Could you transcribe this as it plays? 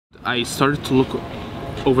I started to look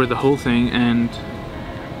over the whole thing, and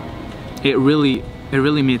it really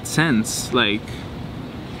made sense. Like,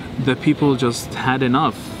 the people just had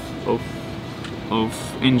enough of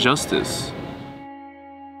injustice.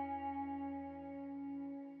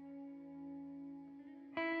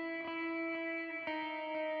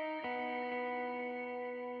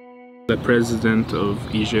 The president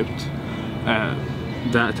of Egypt at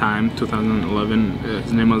that time, 2011,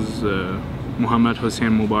 his name was Mohammed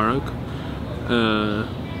Hossein Mubarak.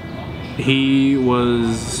 He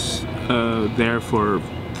was there for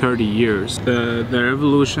 30 years. The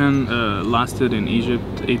revolution lasted in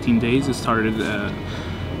Egypt 18 days. It started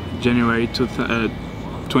January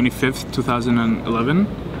 25th, 2011,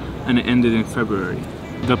 and it ended in February.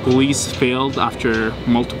 The police failed after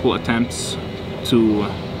multiple attempts to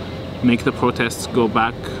make the protests go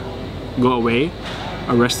away,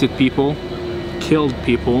 arrested people, killed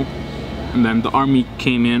people, and then the army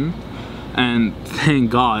came in, and thank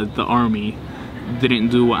God the army didn't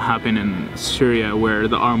do what happened in Syria, where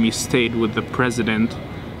the army stayed with the president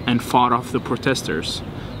and fought off the protesters.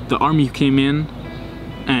 The army came in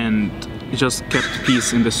and just kept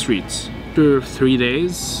peace in the streets. After 3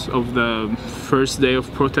 days of the first day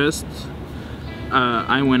of protest,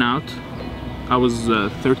 I went out. I was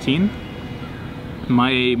 13.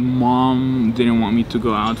 My mom didn't want me to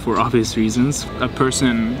go out for obvious reasons. A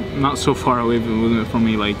person not so far away from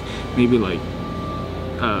me, like maybe like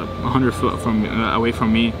 100 foot away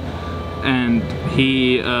from me, and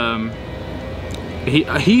he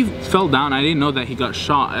fell down. I didn't know that he got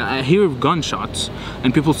shot. I heard gunshots,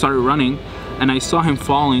 and people started running, and I saw him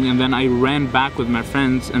falling, and then I ran back with my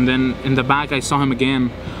friends, and then in the back I saw him again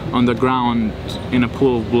on the ground in a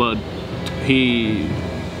pool of blood.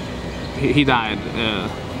 He died.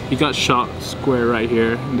 He got shot square right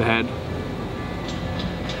here in the head.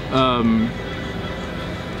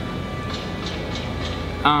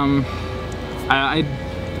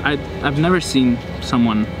 I've never seen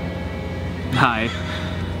someone die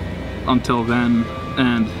until then,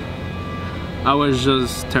 and I was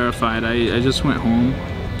just terrified. I just went home.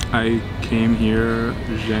 I came here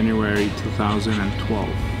January 2012,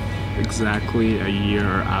 exactly a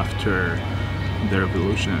year after the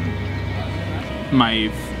revolution.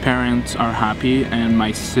 My parents are happy, and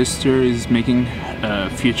my sister is making a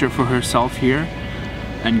future for herself here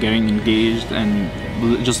and getting engaged and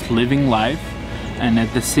just living life. And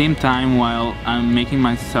at the same time, while I'm making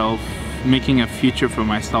a future for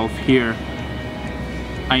myself here,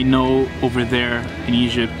 I know over there in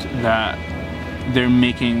Egypt that they're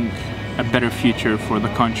making a better future for the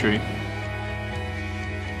country.